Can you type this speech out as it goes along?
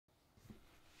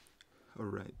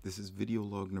Alright, this is video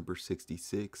log number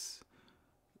 66.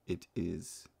 It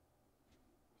is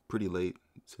pretty late,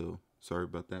 so sorry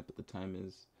about that, but the time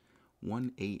is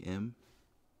 1 a.m.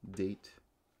 Date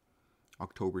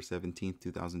October 17th,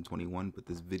 2021, but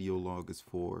this video log is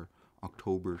for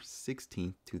October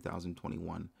 16th,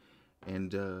 2021.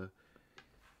 And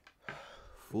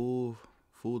full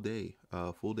day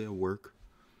of work.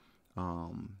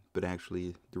 But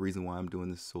actually the reason why I'm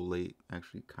doing this so late,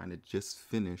 actually kind of just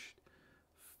finished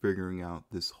figuring out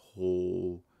this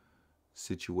whole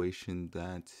situation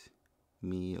that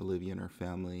me, Olivia, and our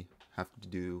family have to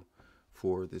do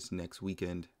for this next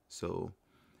weekend. So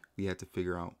we had to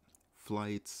figure out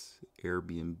flights,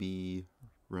 Airbnb,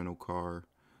 rental car,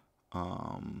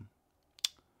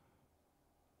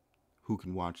 who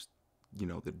can watch,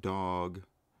 the dog,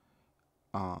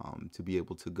 to be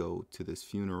able to go to this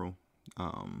funeral,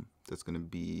 that's going to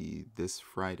be this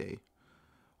Friday.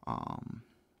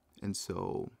 And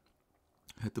so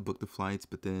I had to book the flights,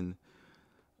 but then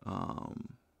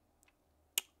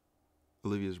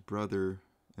Olivia's brother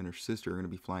and her sister are going to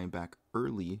be flying back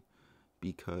early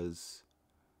because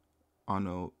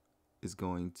Anno is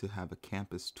going to have a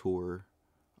campus tour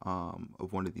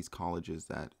of one of these colleges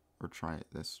that are trying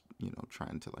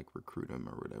to like recruit him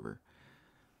or whatever.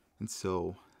 And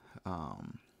so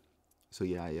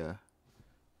yeah,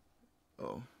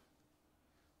 oh,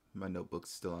 my notebook's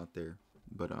still out there,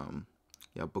 but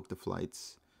yeah, I booked the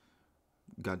flights,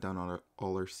 got down on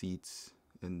all our seats,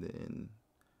 and then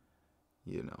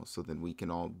so then we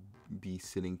can all be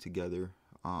sitting together.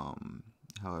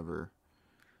 However,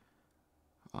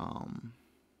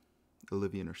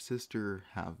 Olivia and her sister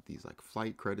have these like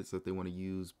flight credits that they want to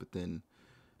use, but then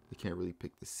they can't really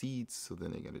pick the seats, so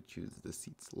then they got to choose the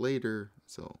seats later.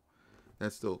 So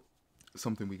that's still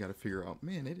something we got to figure out.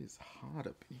 Man, it is hot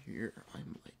up in here.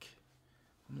 I'm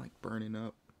like burning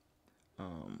up.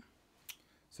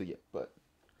 So yeah, but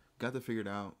got that figured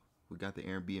out. We got the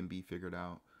Airbnb figured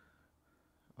out.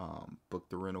 Booked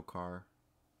the rental car.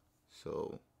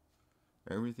 So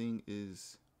everything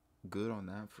is good on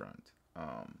that front.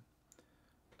 I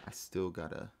still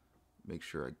gotta make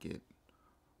sure I get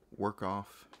work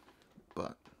off,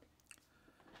 but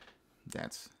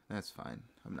that's fine.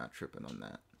 I'm not tripping on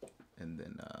that. And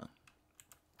then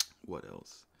what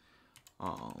else?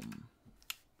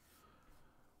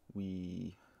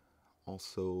 We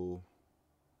also,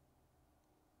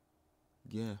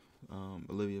 yeah,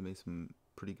 Olivia made some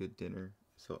pretty good dinner,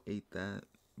 so ate that.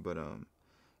 But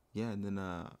yeah, and then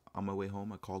on my way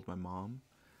home I called my mom.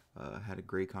 Had a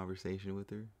great conversation with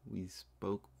her. We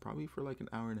spoke probably for like an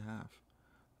hour and a half.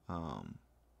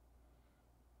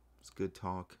 It's good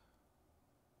talk.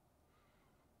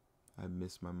 I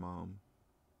miss my mom,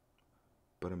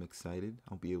 but I'm excited.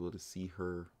 I'll be able to see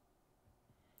her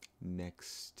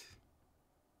next.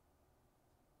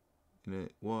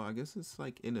 Well, I guess it's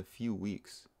like in a few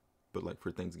weeks, but like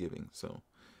for Thanksgiving. So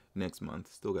next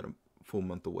month. Still got a full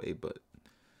month away, but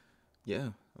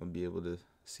yeah, I'll be able to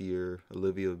see her.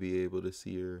 Olivia will be able to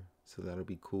see her, so that'll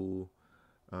be cool.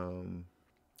 But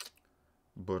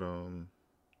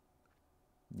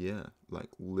yeah, like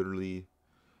literally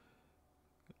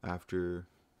after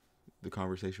the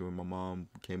conversation with my mom,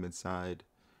 came inside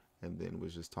and then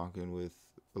was just talking with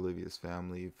Olivia's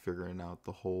family, figuring out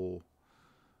all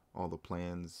the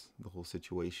plans, the whole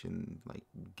situation, like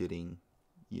getting,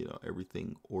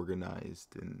 everything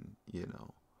organized and,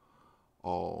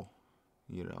 all,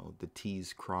 the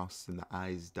T's crossed and the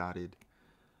I's dotted.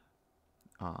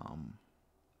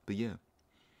 But yeah,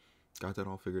 got that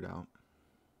all figured out.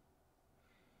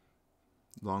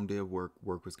 Long day of work.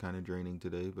 Work was kind of draining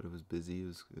today, but it was busy.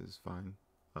 It was fine.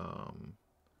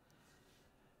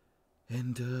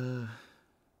 And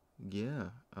yeah,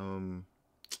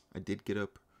 I did get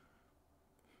up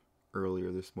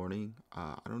earlier this morning.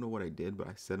 I don't know what I did, but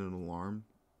I set an alarm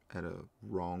at a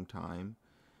wrong time,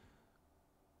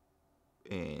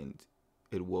 and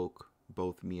it woke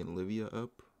both me and Olivia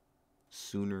up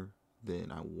sooner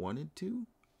than I wanted to.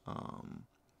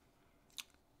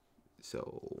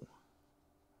 So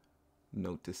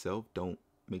note to self, don't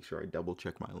make sure I double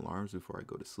check my alarms before I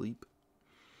go to sleep.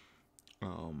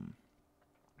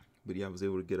 But yeah, I was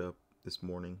able to get up this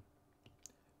morning,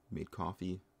 made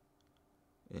coffee,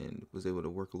 and was able to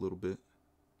work a little bit.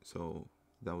 So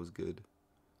that was good.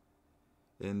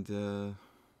 And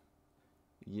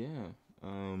yeah,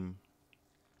 I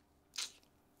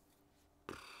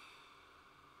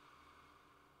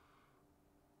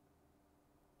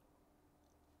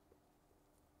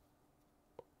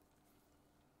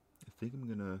think I'm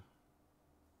gonna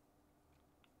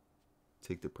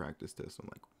take the practice test on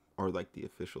like, or like the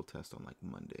official test on like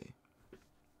Monday.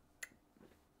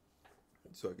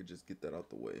 so I could just get that out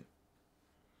the way.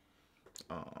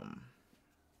 Um,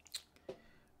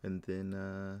 and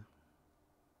then,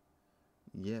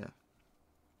 yeah,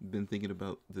 been thinking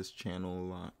about this channel a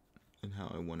lot and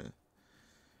how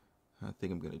I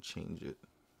think I'm gonna change it.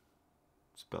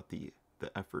 It's about the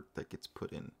effort that gets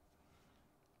put in.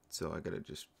 So I gotta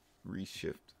just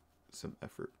reshift some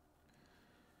effort.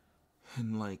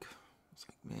 And like, it's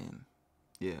like, man,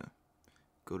 yeah,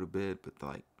 go to bed, but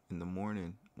like in the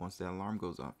morning, once that alarm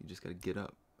goes off, you just gotta get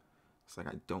up. It's like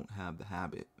I don't have the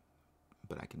habit,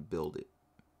 but I can build it.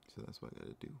 So that's what I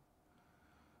gotta do.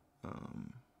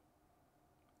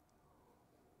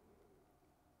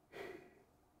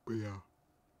 But yeah,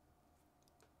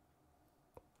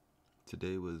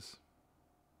 today was,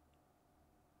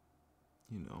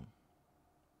 you know,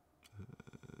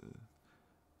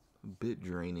 a bit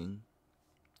draining.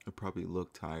 I probably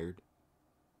look tired.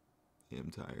 I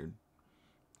am tired.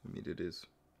 I mean, it is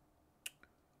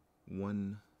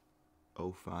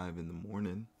 1:05 in the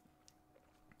morning.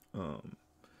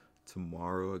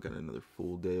 Tomorrow I got another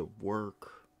full day of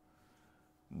work,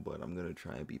 but I'm gonna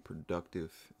try and be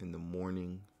productive in the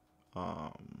morning.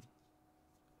 And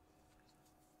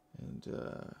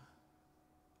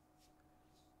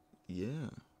yeah,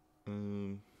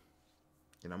 and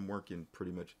I'm working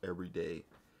pretty much every day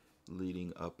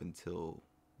leading up until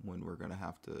when we're gonna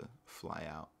have to fly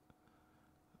out,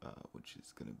 which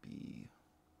is gonna be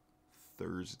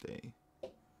Thursday.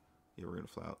 Yeah, we're gonna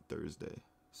fly out Thursday,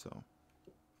 so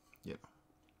you know.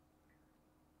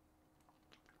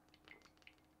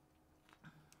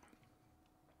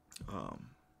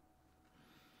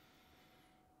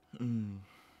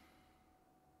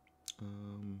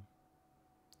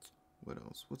 What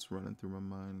else? What's running through my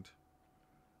mind?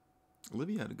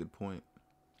 Olivia had a good point.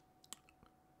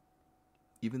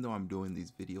 Even though I'm doing these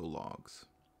video logs,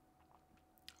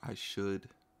 I should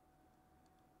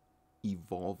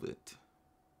evolve it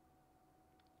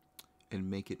and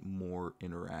make it more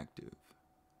interactive.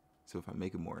 So if I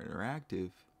make it more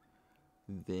interactive,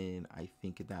 then I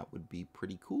think that would be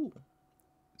pretty cool.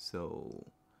 So,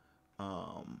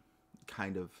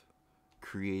 kind of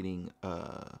creating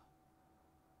a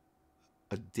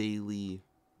daily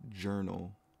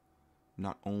journal,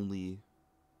 not only,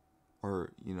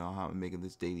 or you know, how I'm making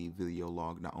this daily video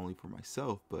log not only for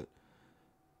myself, but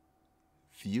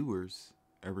viewers,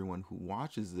 everyone who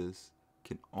watches this,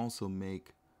 can also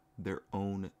make their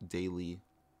own daily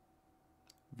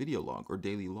video log or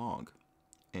daily log,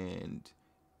 and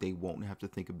they won't have to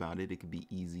think about it. It could be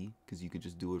easy because you could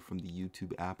just do it from the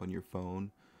YouTube app on your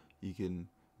phone. You can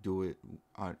do it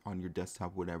on your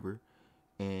desktop, whatever.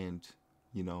 And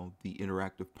you know, the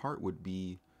interactive part would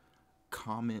be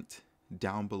comment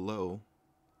down below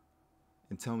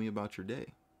and tell me about your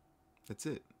day. That's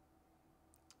it.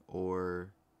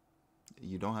 Or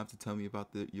you don't have to tell me about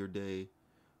your day.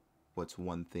 What's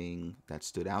one thing that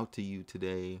stood out to you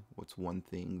today? What's one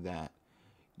thing that,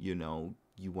 you know,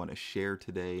 you want to share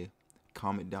today?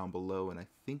 Comment down below. And I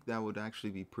think that would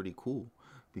actually be pretty cool,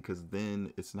 because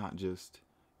then it's not just,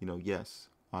 you know, yes,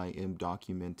 I am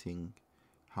documenting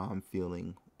how I'm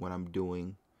feeling when I'm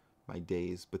doing my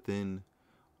days, but then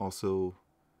also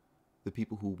the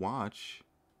people who watch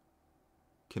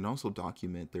can also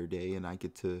document their day, and I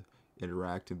get to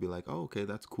interact and be like, oh, okay,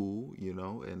 that's cool, you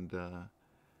know, and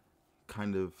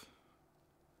kind of,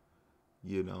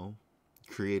 you know,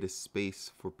 create a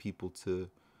space for people to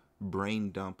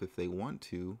brain dump if they want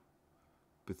to,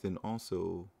 but then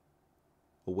also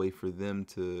a way for them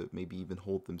to maybe even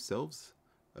hold themselves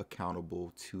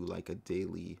accountable to like a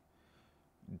daily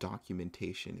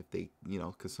documentation if they, you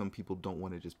know, because some people don't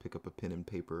want to just pick up a pen and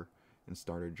paper and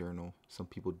start a journal. Some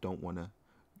people don't want to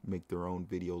make their own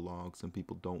video log. Some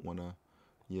people don't want to,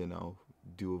 you know,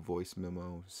 do a voice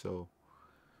memo. So,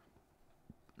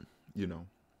 you know,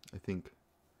 I think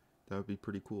that would be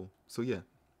pretty cool. So yeah,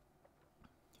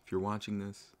 if you're watching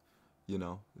this, you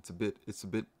know, it's a bit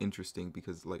interesting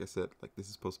because, like I said, like this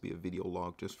is supposed to be a video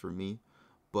log just for me,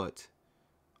 but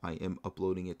I am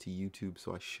uploading it to YouTube,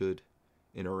 so I should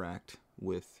interact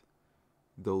with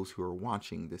those who are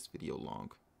watching this video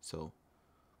log. So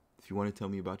if you want to tell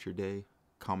me about your day,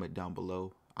 comment down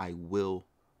below. I will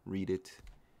read it,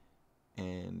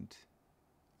 and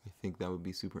I think that would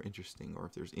be super interesting. Or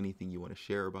if there's anything you want to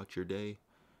share about your day,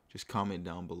 just comment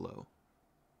down below.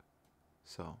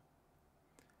 So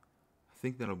I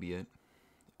think that'll be it,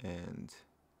 and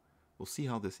we'll see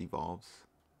how this evolves.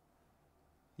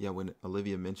 Yeah, when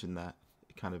Olivia mentioned that,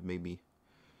 it kind of made me,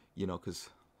 you know, because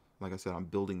like I said, I'm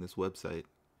building this website,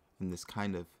 and this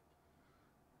kind of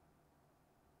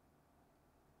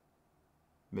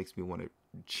makes me want to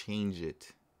change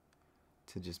it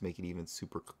to just make it even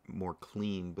super more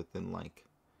clean, but then like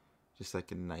just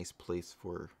like a nice place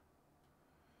for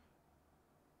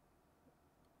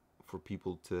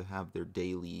people to have their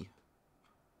daily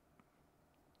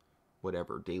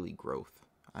whatever, daily growth.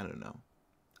 I don't know.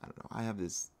 I have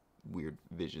this weird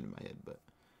vision in my head, but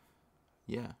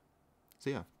yeah. So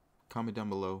yeah, comment down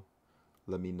below.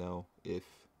 Let me know if,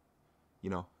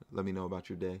 let me know about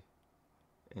your day.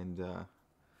 And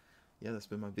yeah, that's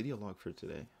been my video log for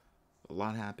today. A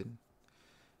lot happened.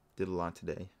 Did a lot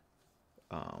today.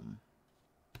 But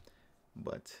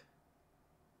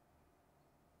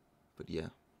yeah,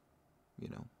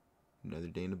 another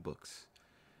day in the books.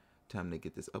 Time to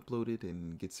get this uploaded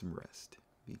and get some rest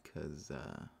because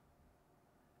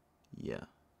yeah,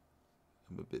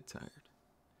 I'm a bit tired.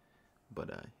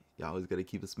 But you always got to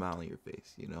keep a smile on your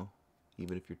face,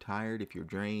 even if you're tired, if you're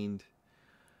drained.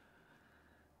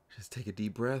 Just take a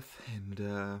deep breath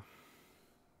and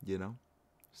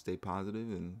stay positive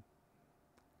and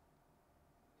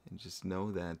just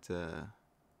know that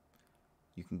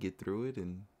you can get through it,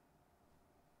 and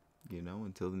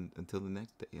until the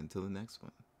next day, until the next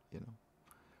one.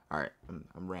 All right,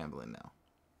 I'm rambling now.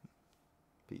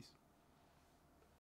 Peace.